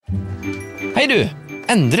Hei du,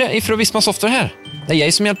 Endre ifra Visma Software her. Det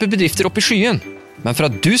jeg som hjelper bedrifter opp i skyen. Men for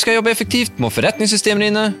at du skal jobbe effektivt, må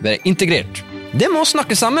forretningssystemene dine være integrert. Det må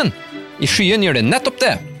snakke sammen. I skyen gjør det nettopp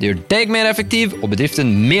det. Det gjør deg mer effektiv og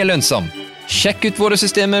bedriften mer lønnsom. Sjekk ut våre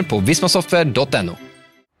systemer på vismasoftware.no.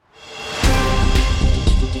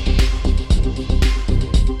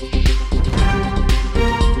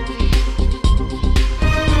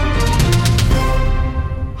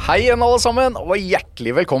 Hei igjen alle sammen, og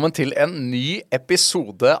hjertelig velkommen til en ny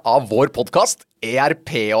episode av vår podcast,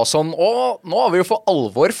 ERP og sånn. Og nå har vi jo for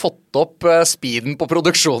alvor fått opp speeden på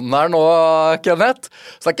produksjonen her nå, Kenneth.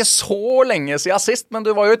 Så det er ikke så lenge siden sist, men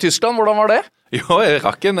du var jo i Tyskland, hvordan var det? Jo, jeg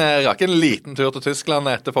rakk en liten tur til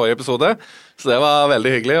Tyskland etter forrige episode, så det var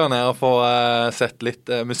veldig hyggelig å ned og få sett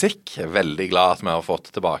litt musikk. Veldig glad at vi har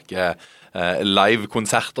fått tilbake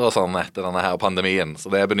live-konserter og sånn etter denne her pandemien, så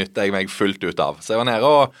det benytter jeg meg fullt ut av. Så jeg var nede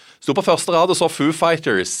og sto på første rad og så Foo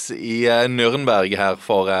Fighters i Nürnberg her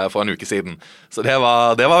for en uke siden. Så det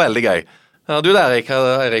var veldig gøy. Ja, du der, Erik,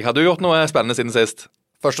 har du gjort noe spennende siden sist?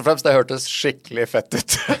 Først og fremst, det hørtes skikkelig fett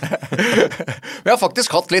ut. Vi har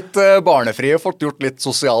faktisk hatt litt barnefri og fått gjort litt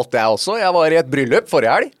sosialt jeg også. Jeg var i et bryllup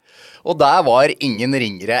forrige helg. Og der var ingen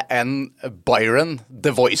ringere enn Byron, The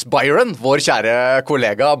Voice Byron, vår kjære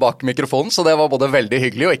kollega bak mikrofonen, så det var både veldig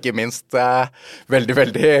hyggelig og ikke minst veldig,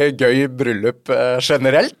 veldig gøy bryllup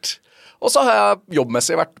generelt. Og så har jeg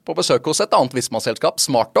jobbmessig vært på besøk hos et annet Visma-selskap,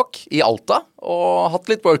 SmartDoc, i Alta, og hatt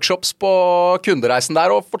litt workshops på kundereisen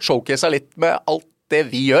der og fått showcase litt med alt det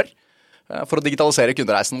vi gjør for å digitalisere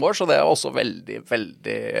kundereisen vår, så det er også veldig,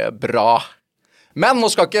 veldig bra. Men nå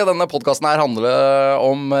skal ikke denne podcasten her handle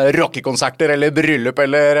om rockekonserter eller bryllup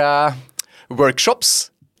eller workshops.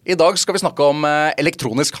 I dag skal vi snakke om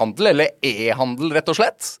elektronisk handel, eller e-handel rett og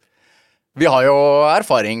slett. Vi har jo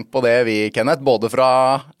erfaring på det vi, Kenneth, både fra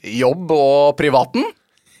jobb og privaten.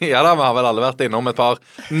 Ja da, vi har vel alle vært innom et par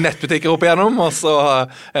nettbutikker opp igjennom, og så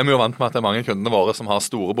er vi jo vant med at det er mange kundene våre som har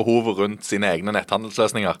store behov rundt sine egne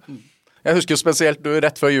netthandelsløsninger. Jeg husker jo spesielt du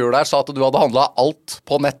rett før jul der sa at du hadde handlet alt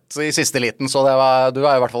på nett i siste liten, så du er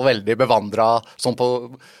i hvert fall veldig bevandret sånn på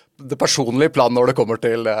det personlige plan når det kommer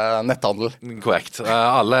til netthandel. Korrekt.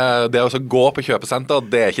 Det å gå på kjøpesenter,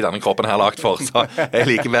 det er ikke denne kroppen her lagt for, så jeg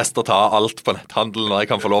liker best å ta alt på netthandel når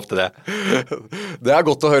jeg kan få lov til det. Det er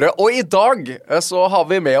godt å høre. Og i dag så har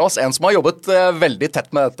vi med oss en som har jobbet veldig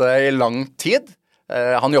tett med dette i lang tid.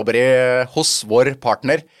 Han jobber hos vår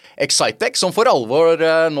partner Exsitec, som for alvor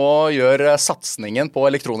nå gjør satsningen på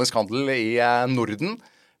elektronisk handel i Norden,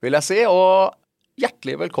 vil jeg si. Og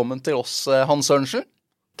hjertelig velkommen til oss, Sørensen.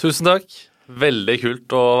 Tusen takk. Veldig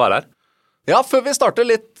kult å være her. Ja, før vi starter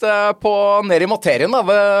litt ned i materien,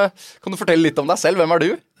 da, kan du fortelle litt om deg selv? Hvem er du?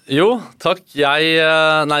 Jo, takk. Jeg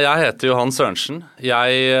heter jo Sørensen.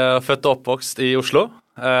 Jeg er født og oppvokst i Oslo,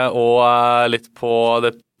 og litt på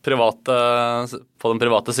den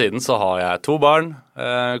private siden så har jeg 2 barn,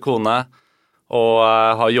 kone, og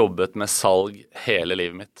har jobbet med salg hele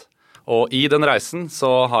livet mitt. Og i den reisen så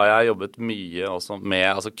har jeg jobbet mye også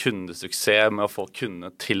med kundesuksess, med å få kundene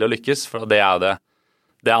til å lykkes, for det er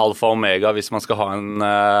alfa og omega hvis man skal ha en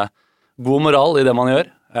god moral i det man gjør,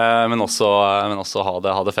 men også ha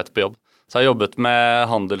det fett på jobb. Så jeg har jobbet med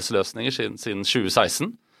handelsløsninger siden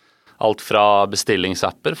 2016, alt fra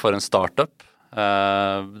bestillingsapper for en startup,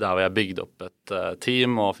 der hvor jeg bygde opp et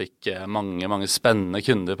team og fikk mange spennende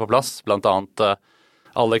kunder på plass, blant annet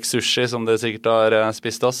Alex Sushi, som dere sikkert har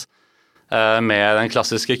spist oss, med den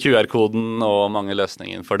klassiske QR-koden og mange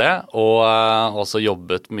løsninger for det, og også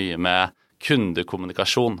jobbet mye med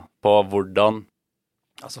kundekommunikasjon på hvordan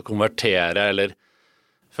konvertere, eller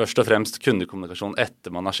først og fremst kundekommunikasjon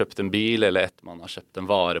etter man har kjøpt en bil eller etter man har kjøpt en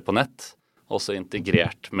vare på nett, også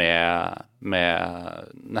integrert med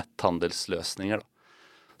netthandelsløsninger.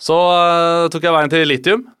 Så tok jeg veien til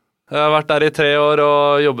Litium. Jeg har vært der i 3 år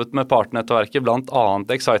og jobbet med partnernettverket, blant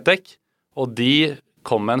annet Exsitec, og de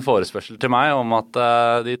kom med en forespørsel til meg om at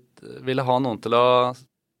de ville ha noen til å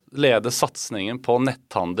lede satsningen på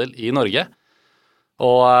netthandel i Norge.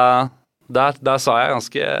 Og der sa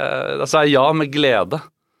jeg ja med glede.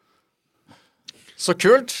 Så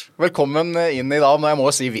kult. Velkommen inn i dag, men jeg må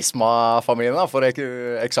si Visma-familien, for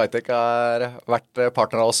Exsitec har vært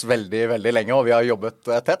partner av oss veldig, veldig lenge, og vi har jobbet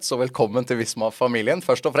tett, så velkommen til Visma-familien,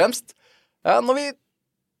 først og fremst. Når vi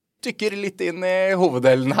dykker litt inn i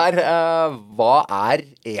hoveddelen her, hva er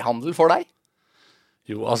e-handel for deg?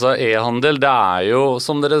 Jo, e-handel, det er jo,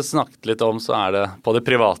 som dere snakket litt om, så er det på det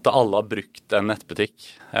private alle har brukt en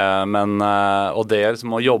nettbutikk. Og det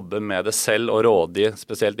liksom å jobbe med det selv og rådgi,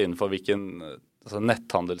 spesielt innenfor hvilken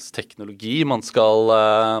netthandelsteknologi man skal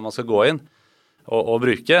gå inn, å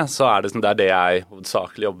bruke, så det det er det jeg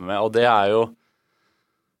hovedsakelig jobber med. Og det jo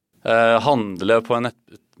handle på en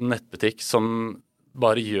nettbutikk som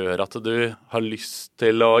bare gjør at du har lyst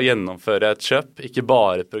til å gjennomføre et kjøp, ikke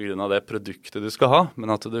bare på grunn av det produktet du skal ha,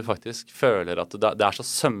 men at du faktisk føler at det så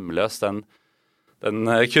sømløst den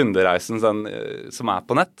kundereisen som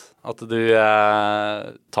på nett, at du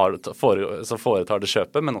foretar det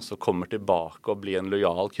kjøpet, men også kommer tilbake og blir en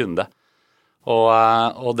lojal kunde.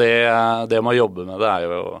 Og det med å jobbe med det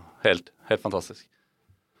jo helt fantastisk.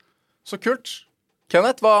 Så kult.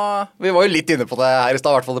 Kenneth, vi var jo litt inne på det her i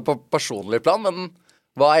stad, i hvert fall på personlig plan, men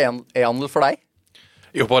hva e-handel for deg?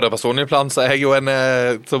 Jo, på det personlige plan så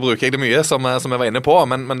så bruker jeg det mye, som jeg var inne på,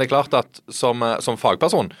 men det klart at som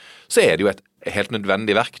fagperson så det jo et helt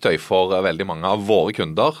nødvendig verktøy for veldig mange av våre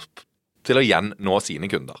kunder til å igjen nå sine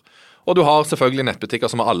kunder. Og du har selvfølgelig nettbutikker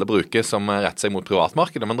som alle bruker som retter seg mot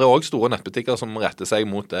privatmarkedet, men det også store nettbutikker som retter seg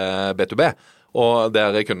mot B2B, og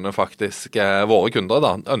der kundene faktisk, våre kunder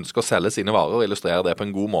da, ønsker å selge sine varer og illustrere det på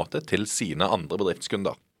en god måte til sine andre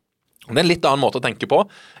bedriftskunder. Det en litt annen måte å tenke på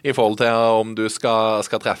i forhold til om du skal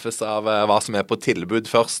treffes av hva som på tilbud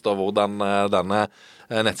først, og hvordan denne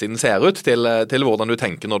nettsiden ser ut, til hvordan du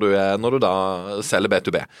tenker når du da selger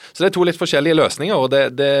B2B. Så det to litt forskjellige løsninger, og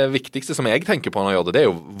det viktigste som jeg tenker på når jeg gjør det,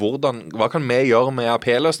 jo hva kan vi gjøre med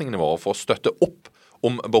ERP-løsningene våre for å støtte opp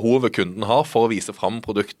om behovet kunden har for å vise frem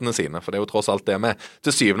produktene sine. For det jo tross alt det vi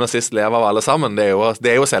til syvende og sist lever av alle sammen. Det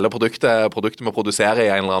jo å selge produktet vi produserer i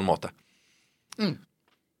en eller annen måte.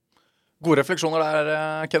 Gode refleksjoner der,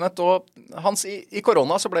 Kenneth. Og Hans, i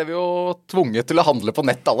korona så ble vi jo tvunget til å handle på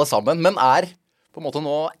nett alle sammen, men på en måte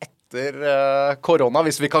nå etter korona,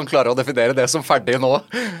 hvis vi kan klare å definere det som ferdig nå,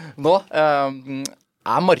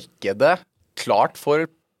 markedet klart for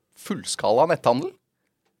fullskala netthandel?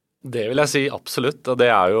 Det vil jeg si absolutt, og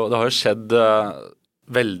det har jo skjedd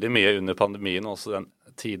veldig mye under pandemien, også den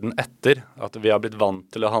tiden etter, at vi har blitt vant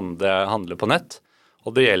til å handle på nett.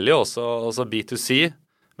 Og det gjelder jo også B2C,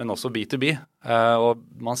 men også B2B. Og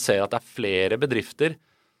man ser at det flere bedrifter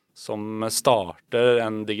som starter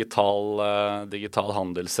en digital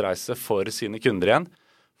handelsreise for sine kunder igjen,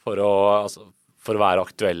 for å være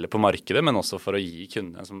aktuelle på markedet, men også for å gi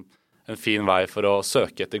kundene en fin vei for å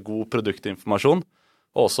søke etter god produktinformasjon,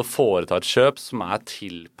 og også foreta et kjøp som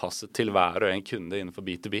tilpasset til hver og en kunde innenfor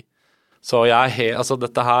B2B. Så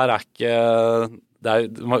dette her ikke...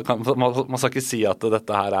 man skal ikke si at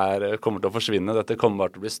dette her kommer til å forsvinne. Dette kommer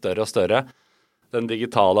bare til å bli større og større. Den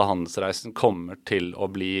digitale handelsreisen kommer til å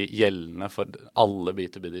bli gjeldende for alle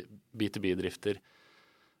B2B-drifter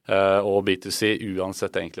og B2C,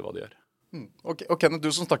 uansett egentlig hva de gjør. Og Kenneth,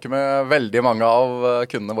 du som snakker med veldig mange av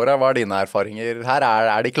kundene våre, hva dine erfaringer her?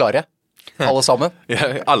 De klare? Alle sammen? Ja,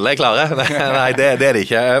 alle klare? Nei, det det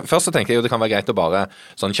ikke. Først så tenker jeg jo det kan være greit å bare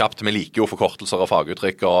sånn kjapt, vi liker jo forkortelser og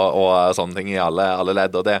faguttrykk og sånne ting i alle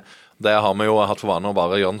ledd, og det har vi jo hatt for vane å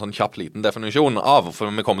bare gjøre en sånn kjapp liten definisjon av,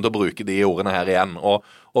 for vi kommer til å bruke de ordene her igjen.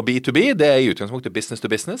 Og B2B, det i utgangspunktet business to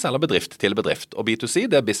business, eller bedrift til bedrift. Og B2C,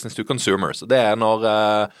 det business to consumers. Det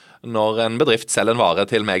når en bedrift selger en vare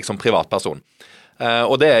til meg som privatperson.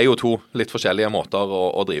 Og det jo to litt forskjellige måter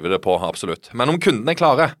å drive det på, absolutt. Men om kunden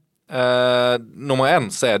klare, nummer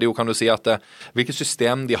 1 så det jo, kan du si, at hvilket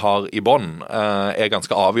system de har i bånd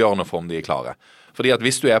ganske avgjørende for om de klare. Fordi at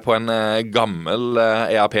hvis du på en gammel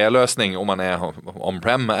ERP-løsning, om man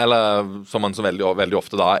on-prem, eller som man så veldig, veldig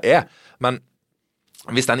ofte da men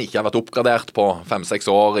hvis den ikke har vært oppgradert på 5-6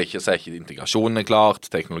 år, så ikke integrasjonen klart,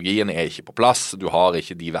 teknologien ikke på plass, du har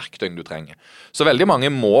ikke de verktøyene du trenger. Så veldig mange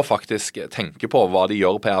må faktisk tenke på hva de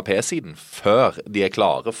gjør på ERP-siden før de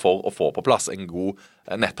klare for å få på plass en god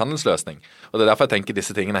netthandelsløsning. Og det derfor jeg tenker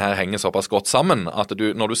disse tingene her henger såpass godt sammen, at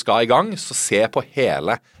når du skal i gang, så se på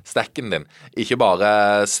hele stekken din. Ikke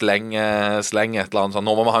bare sleng et eller annet sånn,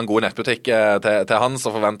 nå må vi ha en god nettbutikk til han, så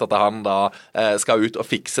forventer at han da skal ut og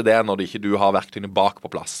fikse det når ikke du har verktøyene bak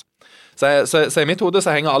på plass. Så i mitt hode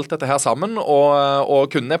så henger alt dette her sammen, og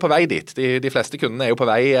kundene på vei dit. De fleste kundene jo på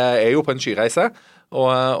vei, jo på en skyreise,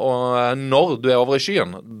 og når du over i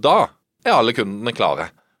skyen, da alle kundene klare.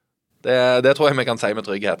 Det tror jeg vi kan si med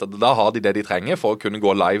trygghet. Da har de det de trenger for å kunne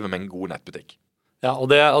gå live med en god nettbutikk. Ja, og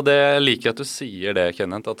det liker at du sier det,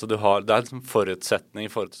 Kenneth, at det en forutsetning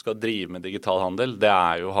for at du skal drive med digital handel. Det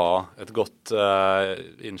jo å ha et godt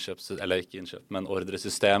men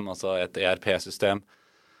ordresystem, altså et ERP-system.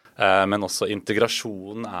 Men også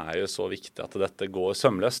integrasjonen jo så viktig at dette går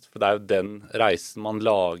sømløst. For det jo den reisen man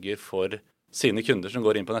lager for sine kunder som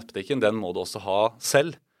går inn på nettbutikken, den må du også ha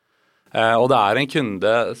selv. Og det en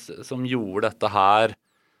kunde som gjorde dette her,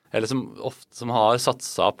 eller som har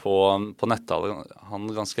satset på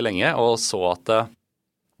netthandel ganske lenge, og så at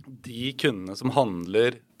de kundene som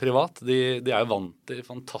handler privat, de er jo vant til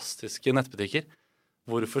fantastiske nettbutikker.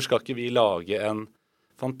 Hvorfor skal ikke vi lage en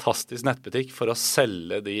fantastisk nettbutikk for å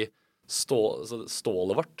selge de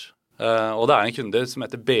stålet vårt? Og det er en kunde som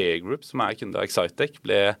heter B-Group, som er kunde av Exsitec,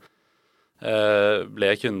 ble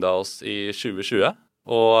kunde av oss i 2020,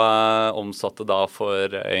 og omsatte da for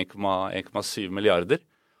 1,7 milliarder.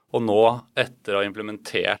 Og nå, etter å ha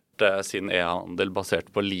implementert sin e-handel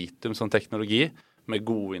basert på litium som teknologi, med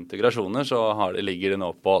gode integrasjoner, så ligger det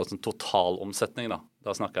nå på totalomsetning,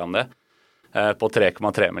 da snakker jeg om det, på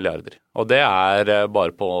 3,3 milliarder. Og det er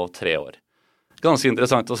bare på 3 år. Ganske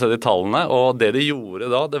interessant å se de tallene, og det de gjorde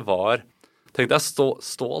da, det var, tenkte jeg,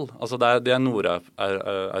 stål. Altså det er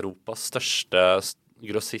Nord-Europas største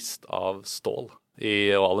grossist av stål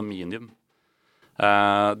og aluminium.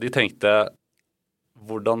 De tenkte,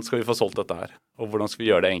 hvordan skal vi få solgt dette her? Og hvordan skal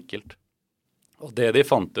vi gjøre det enkelt? Og det de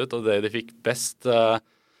fant ut, og det de fikk mest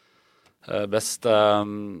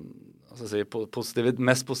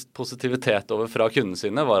positivitet over fra kundene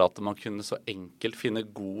sine, var at man kunne så enkelt finne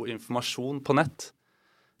god informasjon på nett.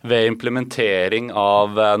 Ved implementering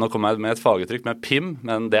av, nå kommer jeg med et faguttrykk med PIM,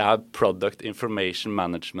 men det er Product Information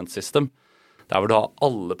Management System. Der hvor du har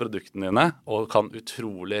alle produktene dine, og kan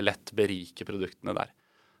utrolig lett berike produktene der.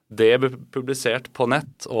 Det ble publisert på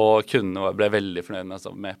nett, og kundene ble veldig fornøyd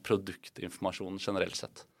med produktinformasjonen generelt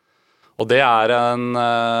sett. Og det er en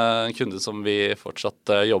kunde som vi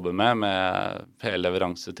fortsatt jobber med hele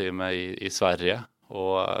leveranseteamet i Sverige,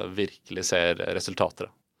 og virkelig ser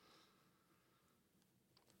resultater.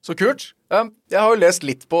 Så kult. Jeg har jo lest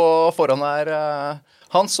litt på forhånd her,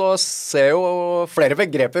 Hans, og ser jo flere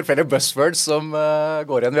begreper, flere buzzwords som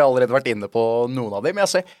går igjen. Vi har allerede vært inne på noen av dem, men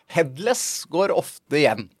jeg ser headless går ofte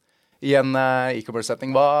igjen i en e-commerce-setting.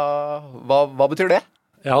 Hva betyr det?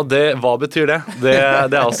 Ja, hva betyr det? Det er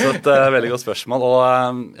også et veldig godt spørsmål, og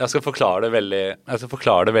jeg skal forklare det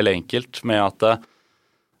veldig enkelt med at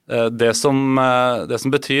det som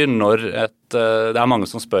betyr når det er mange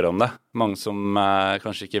som spør om det, mange som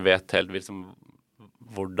kanskje ikke vet helt liksom,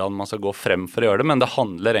 hvordan man skal gå frem for å gjøre det, men det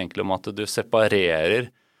handler egentlig om at du separerer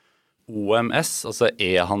OMS, altså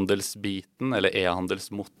e-handelsbiten eller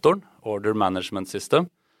e-handelsmotoren, Order Management System.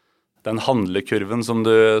 Den handlekurven som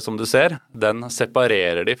du ser, den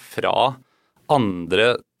separerer de fra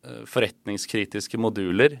andre forretningskritiske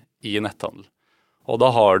moduler i netthandel. Og da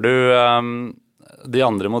har du, de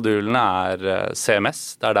andre modulene er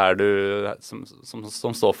CMS, det er der som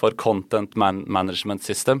står for Content Management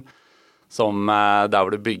System, der hvor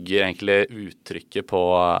du bygger egentlig uttrykket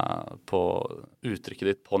uttrykket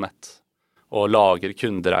ditt på nett, og lager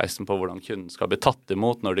kundereisen på hvordan kunden skal bli tatt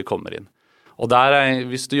imot når de kommer inn. Og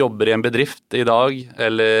hvis du jobber i en bedrift i dag,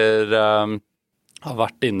 eller har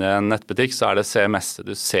vært inne i en nettbutikk, så er det CMS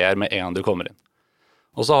du ser med en gang du kommer inn.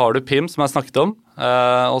 Og så har du PIM, som jeg snakket om,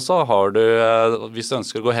 og så har du, hvis du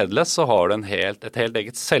ønsker å gå headless, så har du et helt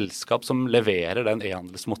eget selskap som leverer den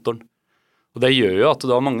e-handelsmotoren. Og det gjør jo at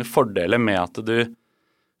du har mange fordeler med at du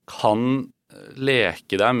kan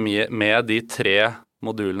leke deg med de 3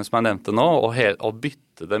 modulene som jeg nevnte nå, og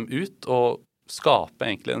bytte dem ut, og skape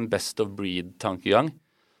egentlig en best of breed-tankegang,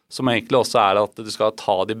 som egentlig også er at du skal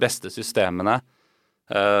ta de beste systemene,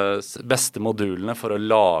 beste modulene for å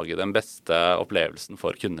lage den beste opplevelsen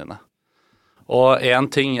for kundene. Og en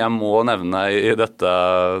ting jeg må nevne i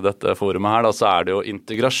dette forumet her, så er det jo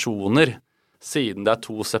integrasjoner, siden det er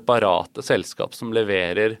 2 separate selskap som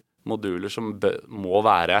leverer moduler som må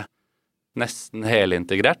være nesten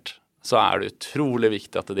helintegrert, så er det utrolig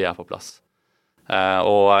viktig at de er på plass.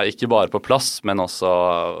 Og ikke bare på plass, men også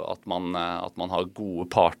at man har gode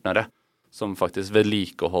partnere som faktisk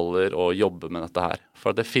vedlikeholder og jobber med dette her.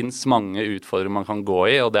 For det finnes mange utfordringer man kan gå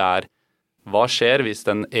i, og det er hva skjer hvis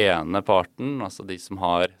den ene parten, altså de som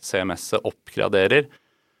har CMS-et, oppgraderer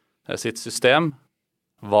sitt system?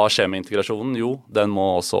 Hva skjer med integrasjonen? Jo, den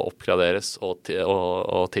må også oppgraderes og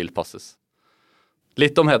tilpasses.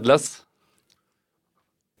 Litt om headless.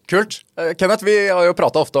 Kult. Kenneth, vi har jo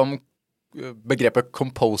pratet ofte om begrepet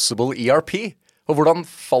composable ERP, og hvordan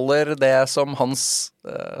faller det som Hans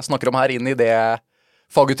snakker om her inn i det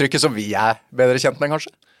faguttrykket som vi er bedre kjent med,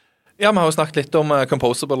 kanskje? Ja, vi har jo snakket litt om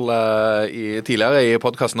composable tidligere i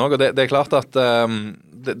podcasten også, og det er klart at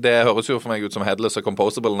det høres jo for meg ut som headless og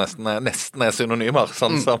composable nesten er synonymer,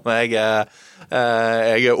 sånn som jeg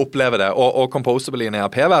opplever det. Og composable i en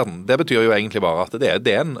ERP-verden, det betyr jo egentlig bare at det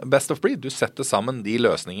er en best of breed. Du setter sammen de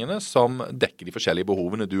løsningene som dekker de forskjellige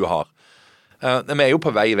behovene du har. Vi jo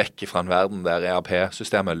på vei vekk fra en verden der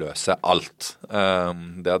ERP-systemet løser alt.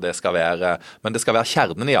 Der det skal være, men det skal være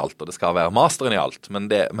kjernen i alt, og det skal være masteren i alt. Men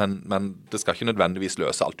det skal ikke nødvendigvis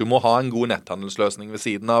løse alt. Du må ha en god netthandelsløsning ved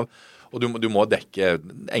siden av, og du må dekke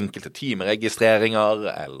enkelte timeregistreringer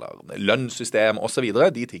eller lønnssystem og så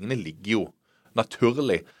videre. De tingene ligger jo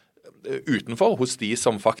naturlig utenfor hos de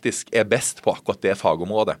som faktisk best på akkurat det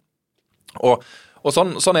fagområdet. Og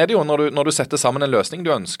sånn det jo når du setter sammen en løsning.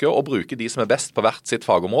 Du ønsker å bruke de som best på hvert sitt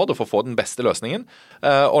fagområde for å få den beste løsningen.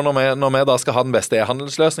 Og når vi da skal ha den beste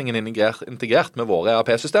e-handelsløsningen integrert med våre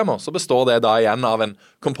ERP-systemer, så består det da igjen av en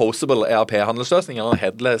composable ERP-handelsløsning eller en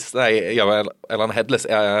headless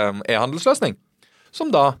e-handelsløsning,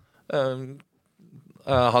 som da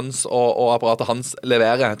hans og apparatet hans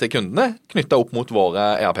leverer til kundene knyttet opp mot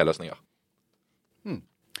våre ERP-løsninger.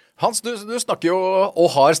 Hans, du snakker jo,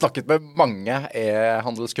 og har snakket med mange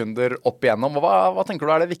e-handelskunder opp igjennom. Hva tenker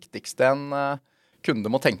du det viktigste en kunde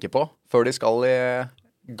må tenke på før de skal i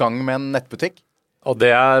gang med en nettbutikk? Og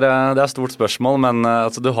det er et stort spørsmål, men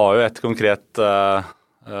altså, du har jo et konkret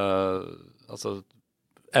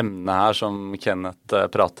emne her som Kenneth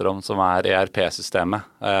prater om, som ERP-systemet.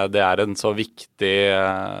 Det en så viktig,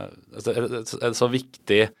 et så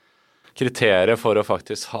viktig kriterier for å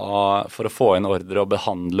faktisk for å få inn ordre og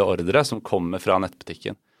behandle ordre som kommer fra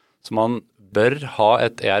nettbutikken. Så man bør ha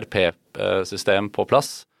et ERP-system på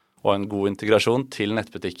plass og en god integrasjon til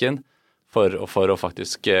nettbutikken for å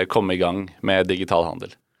faktisk komme i gang med digital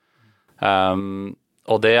handel.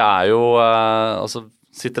 Og det jo, altså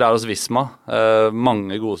sitter her hos Visma,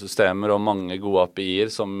 mange gode systemer og mange gode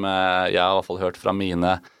API-er som jeg har i hvert fall hørt fra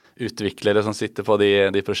mine utviklere som sitter på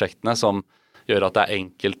de prosjektene som gjør at det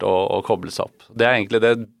enkelt å koble seg opp. Det egentlig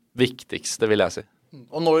det viktigste, vil jeg si.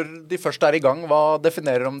 Og når de først i gang, hva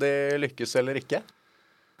definerer om de lykkes eller ikke?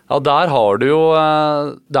 Ja, der har du jo,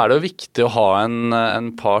 det jo viktig å ha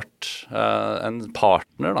en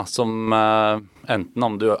partner da, som enten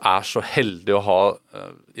om du så heldig å ha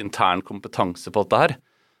intern kompetanse på dette her,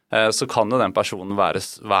 så kan jo den personen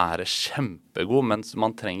være kjempegod, men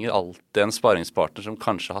man trenger alltid en sparingspartner som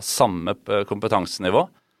kanskje har samme kompetansenivå.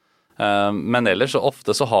 Men ellers så ofte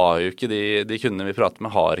så har jo ikke de kundene vi prater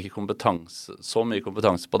med har ikke så mye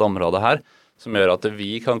kompetanse på det området her, som gjør at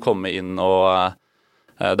vi kan komme inn og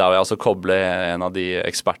der vil jeg altså koble en av de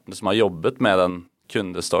ekspertene som har jobbet med den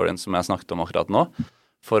kundestoryen som jeg snakket om akkurat nå,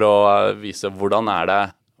 for å vise hvordan det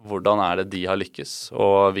de har lykkes,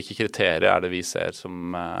 og hvilke kriterier det vi ser som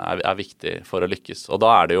viktig for å lykkes. Og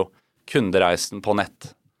da det jo kundereisen på nett.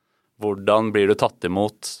 Hvordan blir du tatt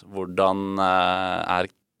imot? Hvordan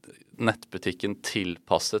nettbutikken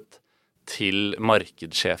tilpasset til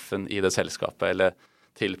markedssjefen i det selskapet, eller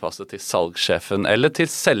tilpasset til salgssjefen, eller til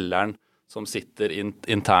selgeren som sitter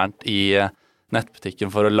internt i nettbutikken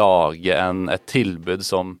for å lage et tilbud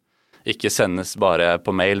som ikke sendes bare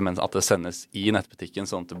på mail, men at det sendes i nettbutikken,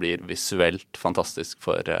 sånn at det blir visuelt fantastisk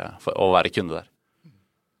for å være kunde der.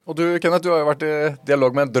 Og du, Kenneth, du har jo vært i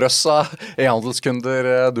dialog med en drøss av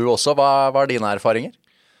e-handelskunder du også. Hva dine erfaringer?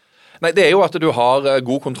 Nei, det jo at du har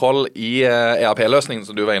god kontroll i ERP-løsningen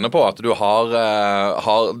som du var inne på, at du har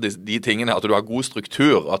de tingene, at du har god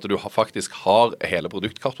struktur, at du faktisk har hele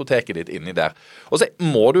produktkartoteket ditt inni der. Og så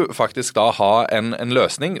må du faktisk da ha en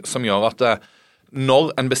løsning som gjør at når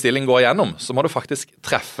en bestilling går igjennom, så må du faktisk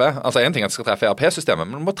treffe, altså en ting at du skal treffe ERP-systemet,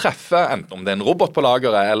 men du må treffe enten om det en robot på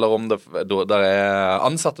lageret, eller om det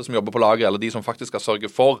ansatte som jobber på lageret, eller de som faktisk skal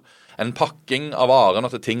sørge for en pakking av varen,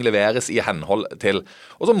 at ting leveres i henhold til.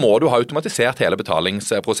 Og så må du ha automatisert hele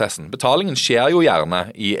betalingsprosessen. Betalingen skjer jo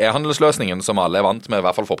gjerne i e-handelsløsningen, som alle vant med, i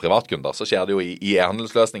hvert fall for privatkunder, så skjer det jo i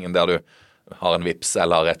e-handelsløsningen der du har en vips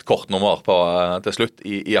eller et kortnummer til slutt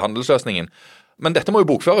i e-handelsløsningen. Men dette må jo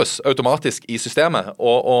bokføres automatisk i systemet,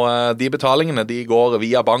 og de betalingene de går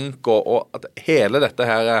via bank, og at hele dette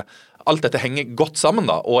her, alt dette henger godt sammen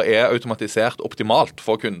da, og automatisert optimalt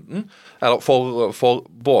for kunden, eller for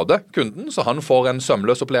både kunden, så han får en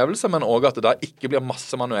sømløs opplevelse, men også at det da ikke blir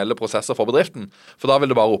masse manuelle prosesser for bedriften, for da vil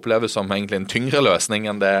det bare oppleves som egentlig en tyngre løsning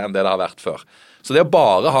enn det har vært før. Så det å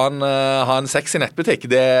bare ha en sexy nettbutikk,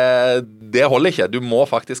 det holder ikke. Du må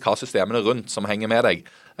faktisk ha systemene rundt som henger med deg,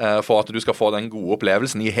 for at du skal få den gode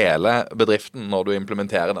opplevelsen i hele bedriften når du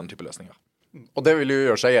implementerer den type løsninger. Og det vil jo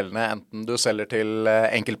gjøre seg gjeldende enten du selger til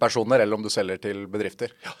enkeltpersoner eller om du selger til bedrifter.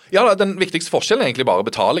 Ja, den viktigste forskjellen egentlig bare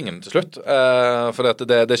betalingen til slutt. For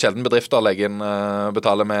det sjelden bedrifter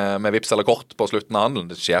betaler med vips eller kort på slutten av handelen.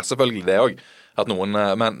 Det skjer selvfølgelig det også.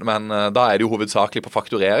 Men da det jo hovedsakelig på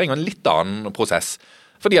fakturering og en litt annen prosess.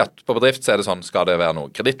 Fordi at på bedrift så det sånn, skal det være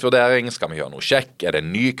noe kredittvurdering, skal vi gjøre noe sjekk, det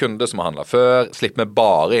en ny kunde som har handlet før, slipper vi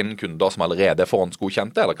bare inn kunder som allerede er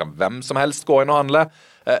forhåndsgodkjente, eller kan hvem som helst gå inn og handle.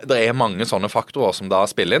 Det mange sånne faktorer som da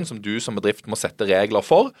spiller inn, som du som bedrift må sette regler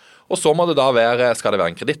for, og så må det da være, skal det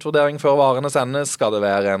være en kredittvurdering før varene sendes, skal det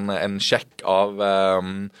være en sjekk av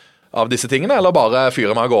disse tingene, eller bare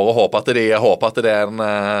fyre meg av gårde og håpe at det en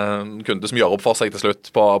kunde som gjør opp for seg til slutt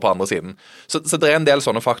på andre siden. Så det en del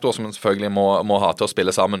sånne faktorer som man selvfølgelig må ha til å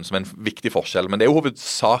spille sammen som en viktig forskjell, men det jo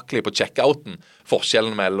hovedsakelig på checkouten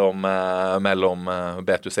forskjellen mellom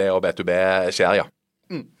B2C og B2B skjer, ja.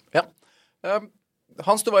 Ja.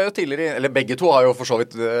 Hans, du var jo tidligere, eller begge to har jo for så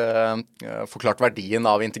vidt forklart verdien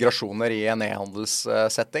av integrasjoner i en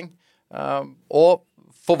e-handelssetting, og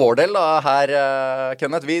for vår del da, her,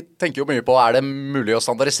 Kenneth, vi tenker jo mye på, det mulig å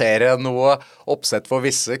standardisere noe oppsett for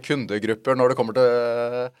visse kundegrupper når det kommer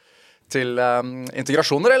til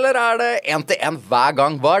integrasjoner, eller det en-til-en hver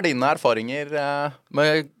gang? Hva dine erfaringer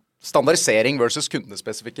med standardisering versus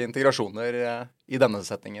kundespesifikke integrasjoner i denne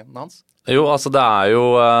settingen, Hans? Jo, altså det jo,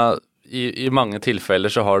 i mange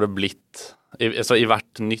tilfeller så har det blitt, I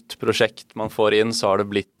hvert nytt prosjekt man får inn, så har det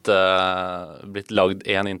blitt lagd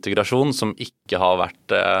en integrasjon som ikke har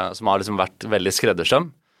vært, som har liksom vært veldig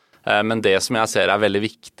skreddersøm. Men det som jeg ser veldig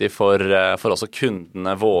viktig for også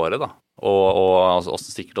kundene våre, da, og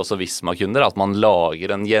også, sikkert også Visma-kunder, at man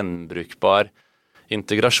lager en gjenbrukbar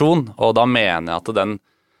integrasjon. Og da mener jeg at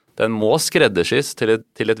den må skreddersys til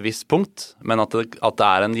et visst punkt, men at det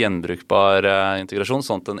en gjenbrukbar integrasjon,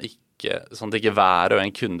 sånn at ikke hver og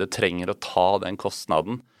en kunde trenger å ta den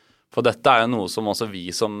kostnaden. For dette jo noe som også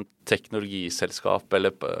vi som teknologiselskap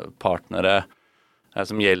eller partnere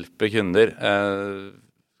som hjelper kunder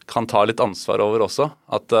kan ta litt ansvar over også.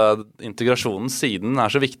 At integrasjonen siden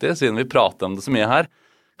så viktig, siden vi prater om det så mye her,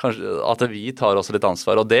 kanskje at vi tar også litt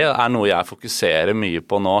ansvar. Og det noe jeg fokuserer mye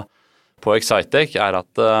på nå på Exsitec,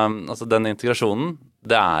 at altså den integrasjonen,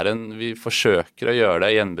 vi forsøker å gjøre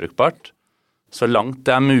det gjenbrukbart, så langt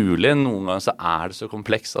det mulig. Noen ganger så det så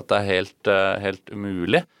kompleks at det helt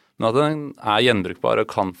umulig, men at den gjenbrukbar og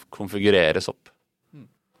kan konfigureres opp.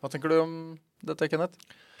 Hva tenker du om dette, Kenneth?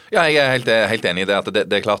 Ja, jeg helt enig i det. At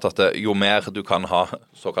det klart at jo mer du kan ha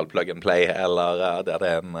såkalt plug and play, eller der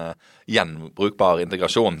det en gjenbrukbar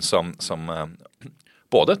integrasjon som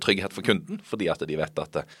både trygghet for kunden, fordi at de vet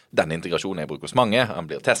at denne integrasjonen bruker hos mange, han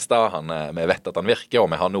blir testet, vi vet at han virker,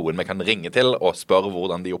 og vi har noen vi kan ringe til og spørre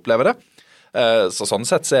hvordan de opplever det. Så sånn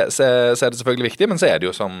sett så det selvfølgelig viktig, men så det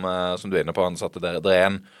jo som du inne på, Hans, at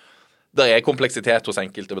det kompleksitet hos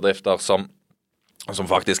enkelte bedrifter som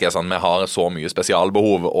faktisk sånn, vi har så mye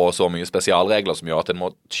spesialbehov og så mye spesialregler som gjør at en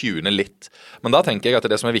må tune litt. Men da tenker jeg at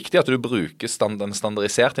det som viktig at du bruker den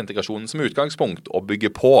standardiserte integrasjonen som utgangspunkt og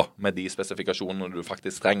bygger på med de spesifikasjonene du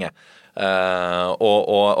faktisk trenger.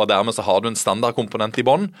 Og dermed så har du en standardkomponent i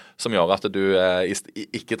bånd som gjør at du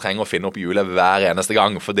ikke trenger å finne opp hjulet hver eneste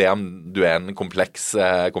gang, for det om du en kompleks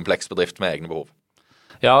bedrift med egne behov.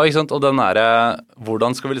 Ja, ikke sant? Og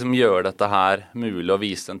hvordan skal vi liksom gjøre dette her mulig å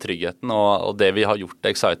vise den tryggheten? Og det vi har gjort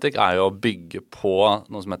i Exsitec jo å bygge på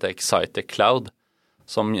noe som heter Exsitec Cloud,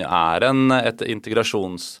 som et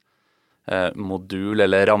integrasjonsmodul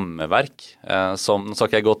eller rammeverk. Nå skal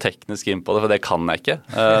ikke jeg gå teknisk inn på det, for det kan jeg ikke.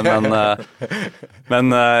 Men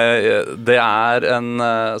det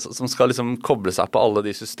som skal liksom koble seg på alle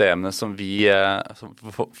de systemene som vi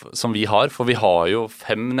har. For vi har jo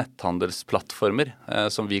 5 netthandelsplattformer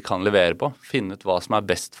som vi kan levere på. Finne ut hva som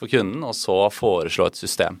best for kunden, og så foreslå et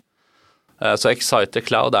system. Så Exsitec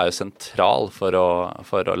Cloud jo sentral for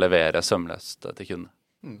å levere sømløst til kunden.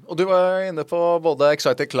 Og du var inne på både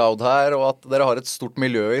Exsitec Cloud her, og at dere har et stort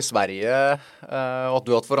miljø i Sverige, og at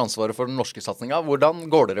du har fått ansvaret for den norske satsningen. Hvordan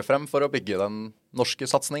går dere frem for å bygge den norske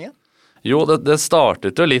satsningen? Jo, det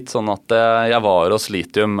startet jo litt sånn at jeg var hos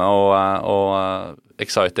Litium, og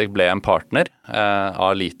Exsitec ble en partner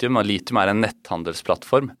av Litium, og Litium en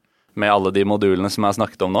netthandelsplattform med alle de modulene som jeg har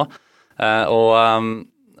snakket om nå. Og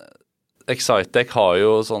Exsitec har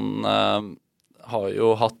jo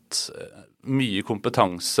hatt mye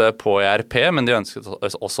kompetanse på ERP, men de ønsket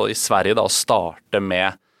også i Sverige da, å starte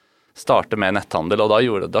med netthandel, og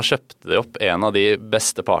da kjøpte de opp en av de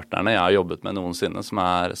beste partnerne jeg har jobbet med noensinne, som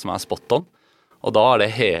spot on. Og da det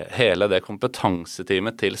hele det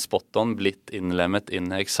kompetanseteamet til spot on blitt innlemmet inn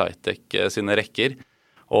i Exsitec sine rekker,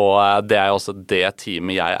 og det også det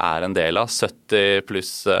teamet jeg en del av, 70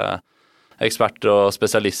 pluss eksperter og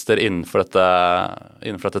spesialister innenfor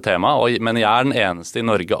dette temaet, men jeg den eneste i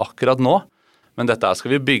Norge akkurat nå. Men dette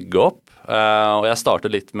skal vi bygge opp, og jeg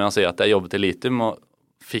startet litt med å si at jeg jobbet i Litium og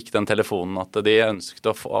fikk den telefonen at de ønsket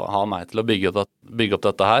å ha meg til å bygge opp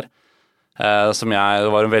dette her. Det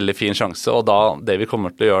var en veldig fin sjanse, og det vi kommer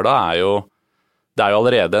til å gjøre da det er jo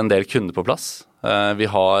allerede en del kunder på plass. Vi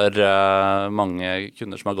har mange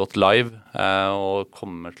kunder som har gått live, og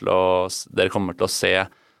dere kommer til å se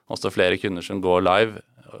også flere kunder som går live,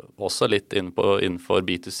 også litt innenfor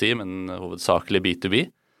B2C, men hovedsakelig B2B.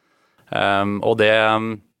 Og det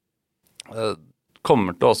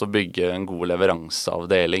kommer til å også bygge en god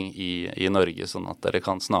leveranseavdeling i Norge, sånn at dere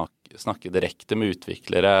kan snakke direkte med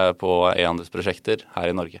utviklere på e-handelsprosjekter her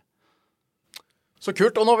i Norge. Så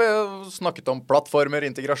kult, og nå har vi snakket om plattformer,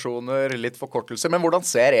 integrasjoner, litt forkortelser, men hvordan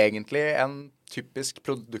ser egentlig en typisk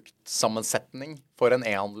produktsammensetning for en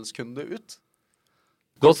e-handelskunde ut?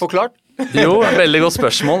 Godt forklart? Jo, veldig godt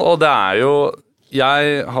spørsmål, og det er jo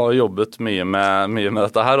jeg har jobbet mye med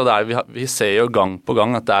dette her, og vi ser jo gang på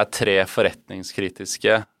gang at det er 3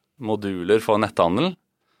 forretningskritiske moduler for netthandel,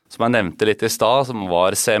 som jeg nevnte litt i stad, som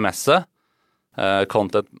var CMS-et,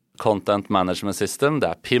 Content Management System, det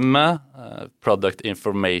er PIM-et, Product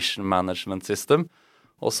Information Management System,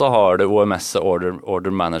 og så har det OMS-et,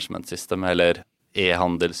 Order Management System, eller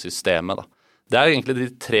e-handelssystemet da. Det er egentlig de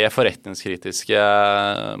 3 forretningskritiske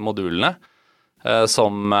modulene,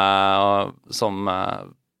 som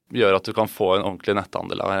gjør at du kan få en ordentlig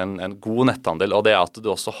netthandel, en god netthandel, og det at du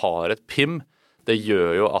også har et PIM, det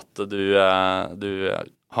gjør jo at du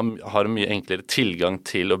har mye enklere tilgang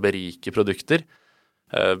til å berike produkter.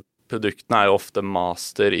 Produktene er jo ofte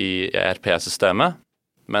master i ERP-systemet,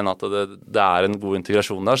 men at det er en god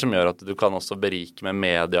integrasjon der som gjør at du kan også berike med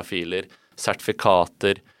mediafiler,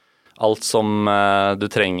 sertifikater, alt som du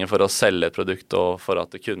trenger for å selge et produkt, og for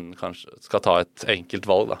at kunden kanskje skal ta et enkelt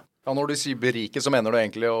valg da. Ja, når du sier berike, så mener du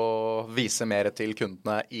egentlig å vise mer til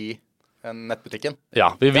kundene i nettbutikken? Ja,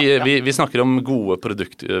 vi snakker om gode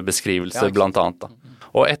produktbeskrivelser blant annet da.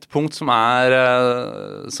 Og et punkt som er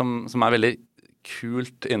veldig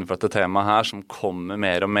kult innenfor dette temaet her, som kommer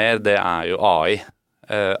mer og mer, det er jo AI.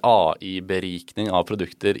 AI-berikning av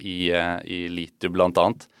produkter i Litu blant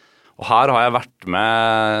annet. Og her har jeg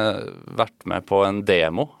vært med på en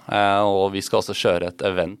demo, og vi skal også kjøre et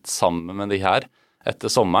event sammen med de her etter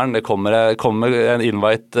sommeren. Det kommer en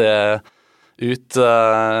invite ut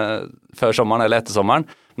før sommeren eller etter sommeren.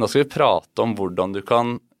 Men da skal vi prate om hvordan du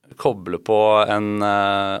kan koble på en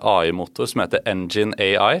AI-motor som heter Engine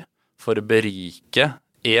AI, for å berike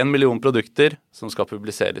 1 million produkter som skal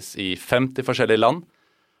publiseres i 50 forskjellige land.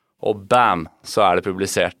 Og bam, så er det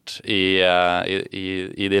publisert i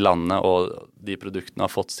de landene, og de produktene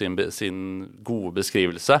har fått sin gode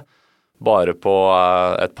beskrivelse bare på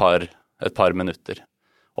et par minutter.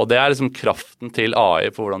 Og det er liksom kraften til AI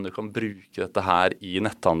på hvordan du kan bruke dette her i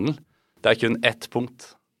netthandel. Det er kun ett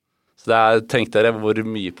punkt. Så tenk dere hvor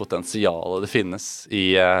mye potensial det finnes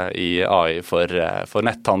i AI for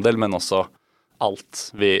netthandel, men også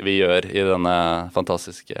alt vi gjør i denne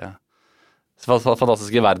fantastiske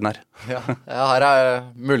verden her. Ja, her er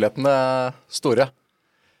mulighetene store.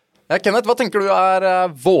 Ja, Kenneth, hva tenker du er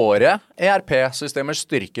våre ERP-systemers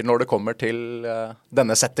styrker når det kommer til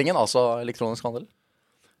denne settingen, altså elektronisk handel?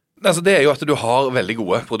 Altså det er jo at du har veldig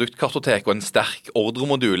gode produktkartotek og en sterk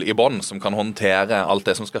ordremodul i bånd som kan håndtere alt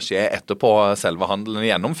det som skal skje etterpå selve handelen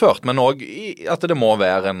er gjennomført, men også at det må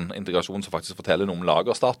være en integrasjon som faktisk forteller noe om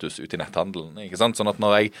lagerstatus ut i netthandelen, ikke sant? Sånn at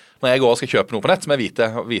når jeg går og skal kjøpe noe på nett, så må jeg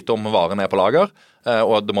vite om varen er på lager,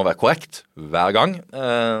 og det må være korrekt hver gang,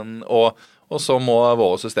 og så må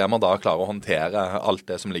våre systemer da klare å håndtere alt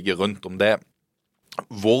det som ligger rundt om det,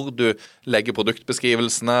 hvor du legger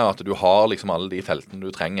produktbeskrivelsene, at du har liksom alle de feltene du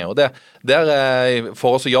trenger. Og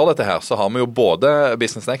for oss å gjøre dette her, så har vi jo både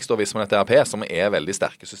Business Next og Visma ERP, som er veldig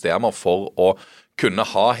sterke systemer for å kunne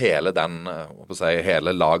ha hele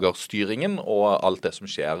hele lagerstyringen og alt det som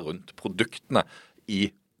skjer rundt produktene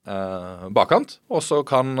i bakkant. Og så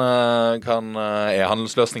kan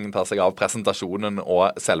e-handelsløsningen ta seg av presentasjonen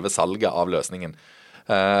og selve salget av løsningen,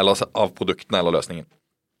 eller av produktene eller løsningen.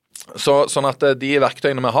 Sånn at de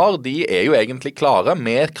verktøyene vi har, de er jo egentlig klare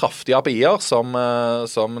med kraftige API-er som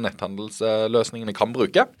netthandelsløsningene kan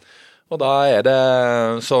bruke. Og da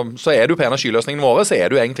så er du på en av skyløsningene våre, så er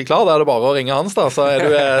du egentlig klar. Da er det bare å ringe Hans da, så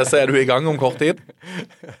er du i gang om kort tid.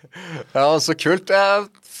 Ja, så kult.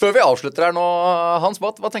 Før vi avslutter her nå, Hans,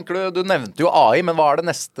 hva tenker du? Du nevnte jo AI, men hva er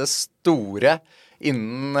det neste store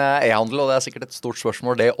innen e-handel? Og det er sikkert et stort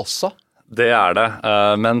spørsmål det også. Det er det,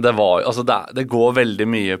 men det går veldig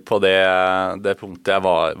mye på det punktet jeg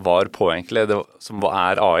var på egentlig, som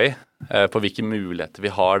er AI, på hvilke muligheter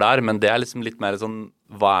vi har der, men det er liksom litt mer sånn,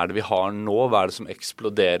 hva er det vi har nå, hva er det som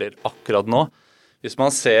eksploderer akkurat nå? Hvis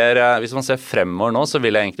man ser fremover nå, så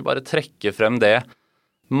vil jeg egentlig bare trekke frem det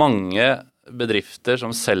mange bedrifter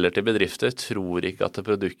som selger til bedrifter tror ikke at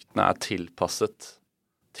produktene tilpasset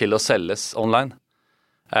til å selges online.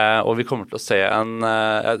 Og vi kommer til å se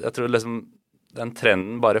jeg tror liksom den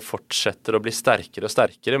trenden bare fortsetter å bli sterkere og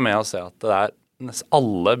sterkere med å se at det nesten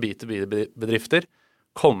alle B2B-bedrifter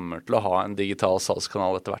kommer til å ha en digital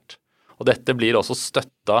salgskanal etter hvert. Og dette blir også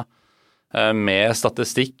støttet med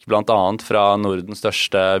statistikk, blant annet fra Nordens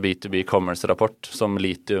største B2B commerce-rapport, som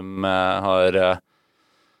Litium har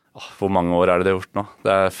hvor mange år det gjort nå?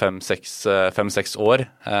 Det 5-6 år,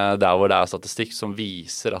 der hvor det statistikk som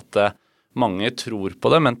viser at mange tror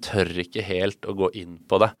på det, men tør ikke helt å gå inn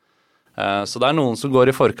på det. Så det noen som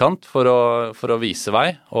går i forkant for å vise vei,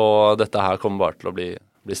 og dette her kommer bare til å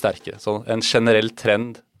bli sterkere. Så en generell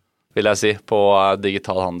trend, vil jeg si, på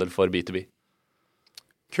digital handel for B2B.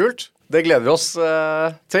 Kult. Det gleder vi oss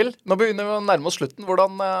til. Nå begynner vi å nærme oss slutten.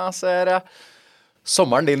 Hvordan ser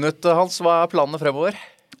sommeren din ut, Hans? Hva planene fremover?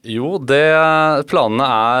 Jo, planene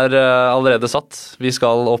allerede satt. Vi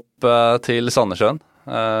skal opp til Sandnessjøen,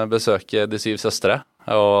 besøke de 7 søstre,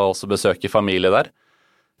 og også besøke familie der.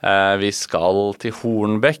 Vi skal til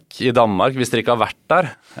Hornbæk i Danmark. Hvis dere ikke har vært der,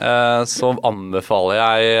 så anbefaler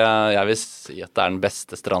jeg vil si at det den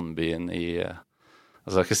beste strandbyen i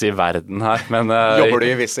jeg skal ikke si verden her, men jobber du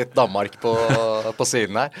i Visit Danmark på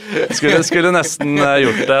siden her? Skulle nesten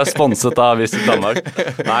gjort det, sponset av Visit Danmark.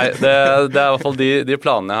 Nei, det i hvert fall de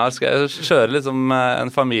planene jeg har. Skal jeg kjøre liksom en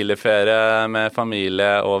familieferie med familie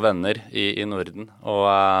og venner i Norden, og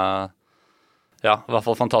ja, i hvert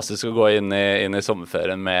fall fantastisk å gå inn i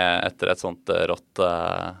sommerferien etter et sånt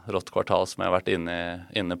rått kvartal som jeg har vært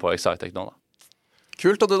inne på Exsitec nå da.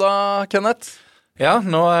 Kult, og du da, Kenneth? Ja,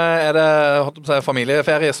 nå det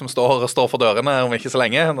familieferie som står for dørene om ikke så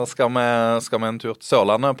lenge. Nå skal vi en tur til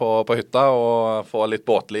Sørlandet på hytta og få litt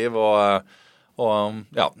båtliv og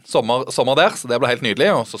ja, sommer der, så det blir helt nydelig.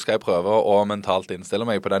 Og så skal jeg prøve å mentalt innstille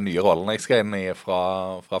meg på den nye rollen jeg skal inn i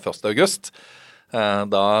fra 1. august.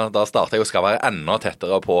 Da starter jeg og skal være enda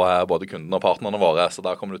tettere på både kundene og partnerne våre, så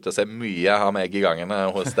da kommer du til å se mye av meg i gangene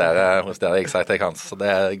hos dere i Exsitec, Hans. Så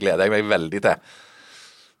det gleder jeg meg veldig til.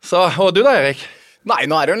 Så, og du da, Erik? Nei,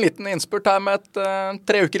 nå det jo en liten innspurt her med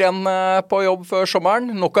 3 uker igjen på jobb før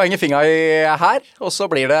sommeren. Nok å henge fingra i her, og så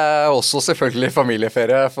blir det også selvfølgelig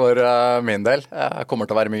familieferie for min del. Jeg kommer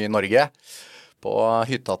til å være mye i Norge, på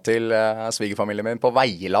hytta til svigerfamilien min på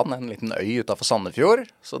Veiland, en liten øy utenfor Sandefjord.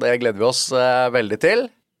 Så det gleder vi oss veldig til.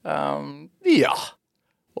 Ja,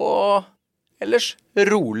 og ellers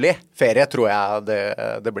rolig ferie tror jeg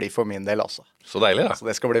det blir for min del altså. Så deilig da. Så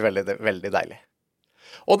det skal bli veldig, veldig deilig.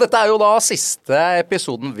 Og dette jo da siste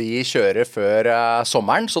episoden vi kjører før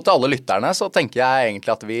sommeren, så til alle lytterne så tenker jeg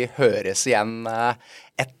egentlig at vi høres igjen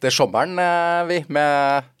etter sommeren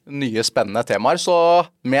med nye spennende temaer. Så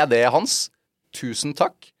med det, Hans, tusen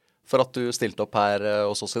takk for at du stilte opp her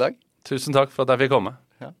hos oss i dag. Tusen takk for at jeg fikk komme.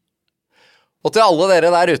 Ja. Og til alle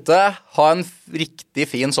dere der ute, ha en riktig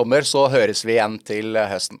fin sommer, så høres vi igjen til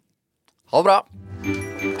høsten. Ha det bra!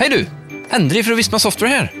 Hei du! Endre fra Visma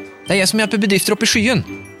Software her. Det jeg som hjelper bedrifter opp i skyen.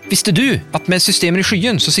 Visste du at med systemer i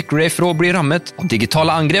skyen så sikrer du deg fra å bli rammet av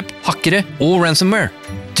digitale angrep, hackere og ransomware?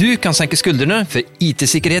 Du kan senke skuldrene, for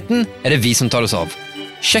IT-sikkerheten det vi som tar oss av.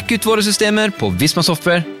 Sjekk ut våre systemer på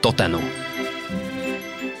vismasoftware.no.